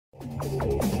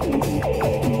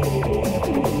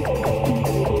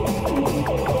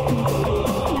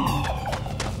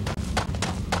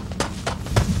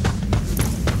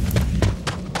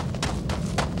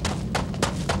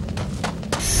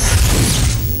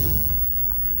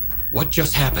What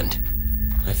just happened?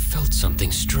 I felt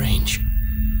something strange.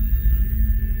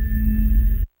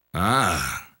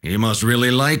 Ah, he must really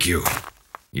like you.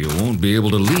 You won't be able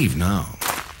to leave now.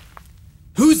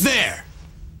 Who's there?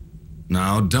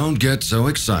 Now, don't get so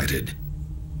excited.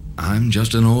 I'm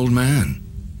just an old man.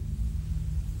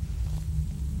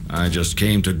 I just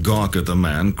came to gawk at the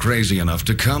man crazy enough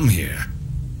to come here.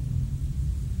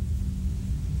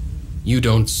 You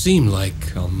don't seem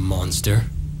like a monster.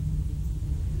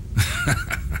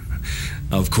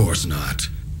 Of course not.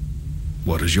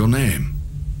 What is your name?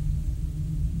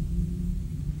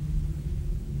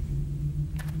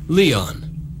 Leon.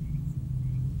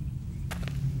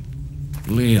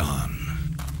 Leon.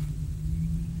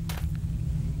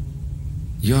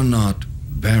 You're not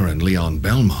Baron Leon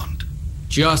Belmont.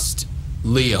 Just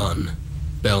Leon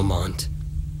Belmont.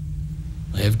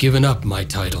 I have given up my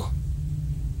title.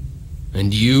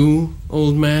 And you,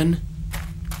 old man?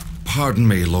 Pardon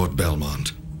me, Lord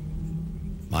Belmont.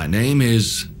 My name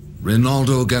is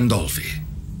Rinaldo Gandolfi.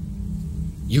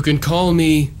 You can call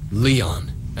me Leon,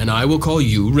 and I will call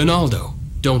you Rinaldo.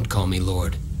 Don't call me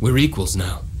Lord. We're equals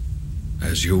now.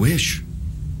 As you wish.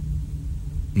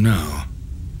 Now,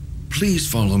 please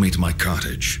follow me to my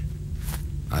cottage.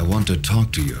 I want to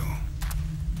talk to you.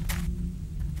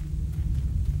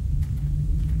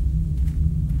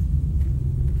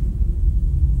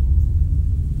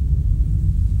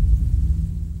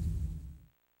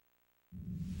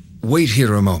 Wait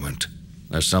here a moment.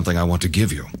 There's something I want to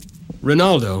give you.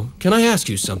 Rinaldo, can I ask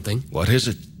you something? What is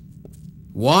it?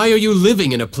 Why are you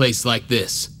living in a place like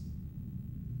this?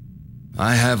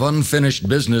 I have unfinished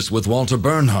business with Walter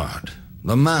Bernhard,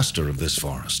 the master of this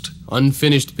forest.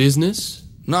 Unfinished business?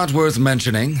 Not worth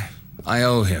mentioning. I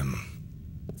owe him.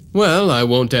 Well, I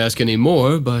won't ask any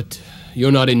more, but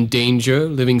you're not in danger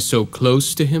living so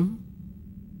close to him?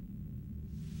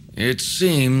 It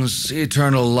seems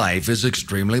eternal life is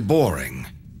extremely boring.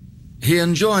 He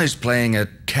enjoys playing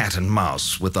at cat and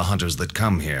mouse with the hunters that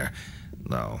come here,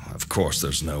 though, of course,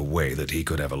 there's no way that he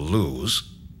could ever lose.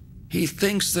 He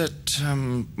thinks that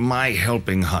my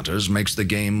helping hunters makes the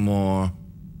game more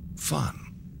fun.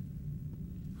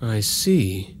 I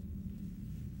see.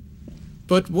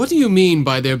 But what do you mean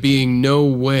by there being no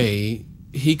way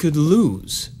he could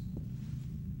lose?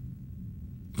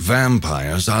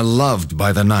 Vampires are loved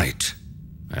by the night,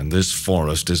 and this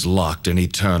forest is locked in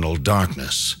eternal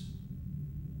darkness.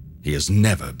 He has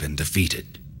never been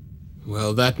defeated.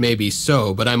 Well, that may be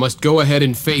so, but I must go ahead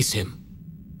and face him.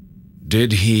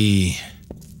 Did he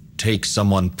take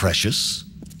someone precious?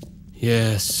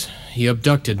 Yes, he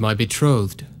abducted my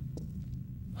betrothed.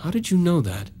 How did you know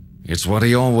that? It's what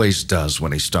he always does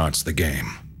when he starts the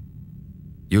game.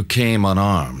 You came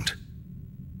unarmed.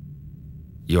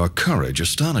 Your courage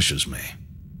astonishes me.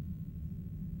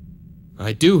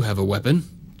 I do have a weapon,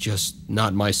 just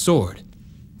not my sword.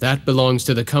 That belongs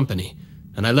to the company,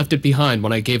 and I left it behind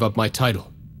when I gave up my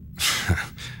title.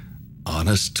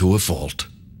 Honest to a fault.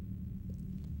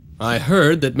 I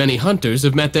heard that many hunters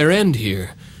have met their end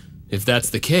here. If that's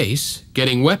the case,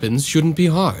 getting weapons shouldn't be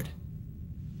hard.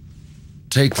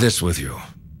 Take this with you.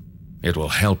 It will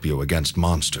help you against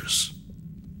monsters.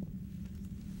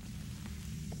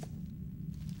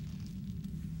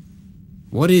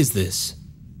 What is this?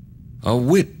 A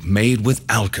whip made with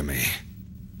alchemy.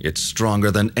 It's stronger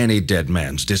than any dead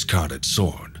man's discarded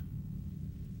sword.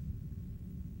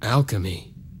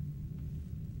 Alchemy.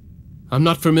 I'm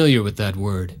not familiar with that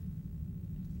word.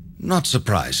 Not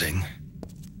surprising.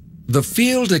 The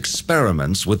field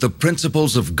experiments with the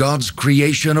principles of God's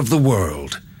creation of the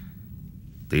world.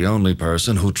 The only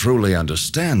person who truly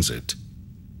understands it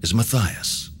is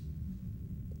Matthias.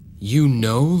 You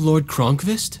know Lord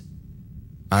Kronkvist?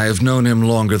 I have known him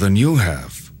longer than you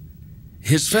have.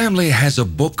 His family has a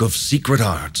book of secret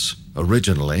arts,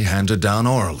 originally handed down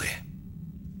orally.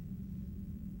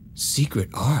 Secret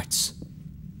arts?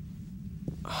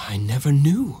 I never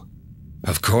knew.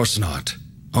 Of course not.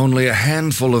 Only a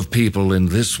handful of people in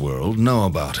this world know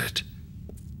about it.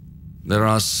 There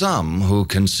are some who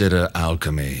consider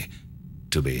alchemy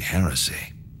to be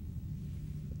heresy.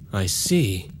 I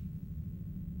see.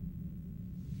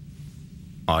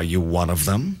 Are you one of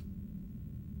them?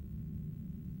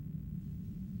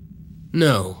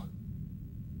 No.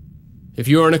 If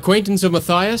you are an acquaintance of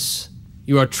Matthias,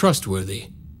 you are trustworthy.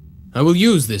 I will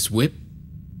use this whip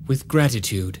with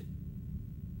gratitude.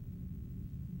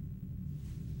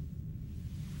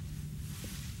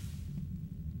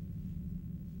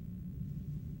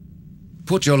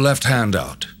 Put your left hand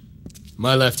out.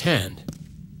 My left hand.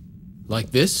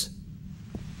 Like this?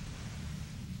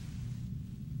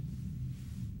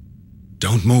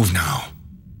 Don't move now.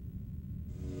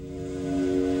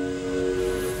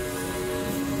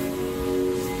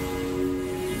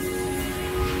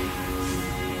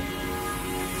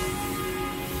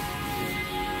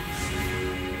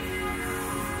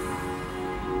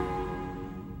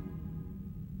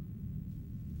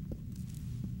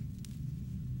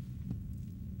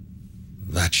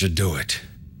 That should do it.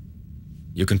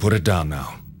 You can put it down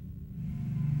now.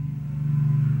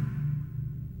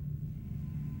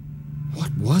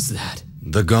 What was that?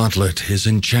 The gauntlet is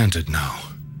enchanted now.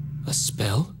 A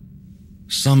spell?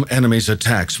 Some enemies'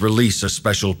 attacks release a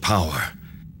special power.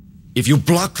 If you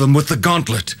block them with the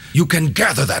gauntlet, you can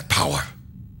gather that power.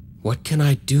 What can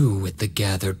I do with the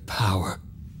gathered power?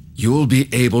 You'll be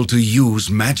able to use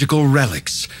magical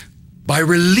relics by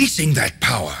releasing that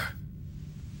power.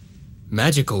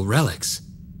 Magical relics?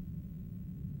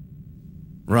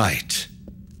 Right.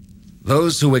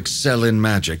 Those who excel in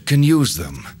magic can use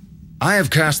them. I have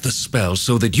cast the spell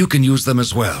so that you can use them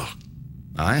as well.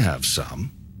 I have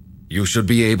some. You should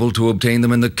be able to obtain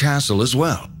them in the castle as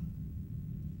well.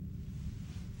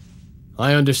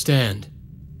 I understand.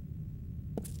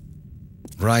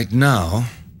 Right now,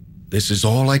 this is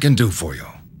all I can do for you.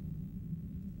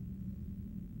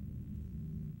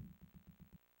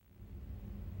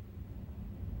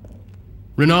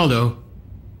 Ronaldo.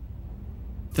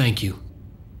 Thank you.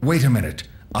 Wait a minute.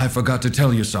 I forgot to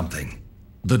tell you something.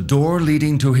 The door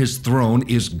leading to his throne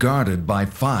is guarded by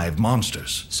 5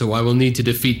 monsters. So I will need to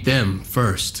defeat them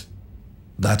first.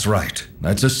 That's right.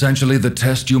 That's essentially the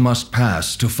test you must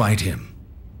pass to fight him.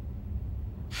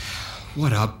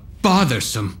 What a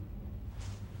bothersome...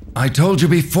 I told you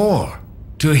before.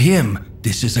 To him,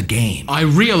 this is a game. I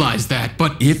realize that,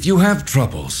 but... If you have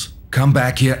troubles, come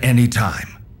back here anytime.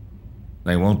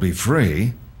 They won't be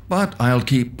free, but I'll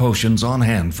keep potions on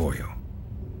hand for you.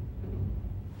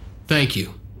 Thank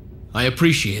you. I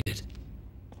appreciate it.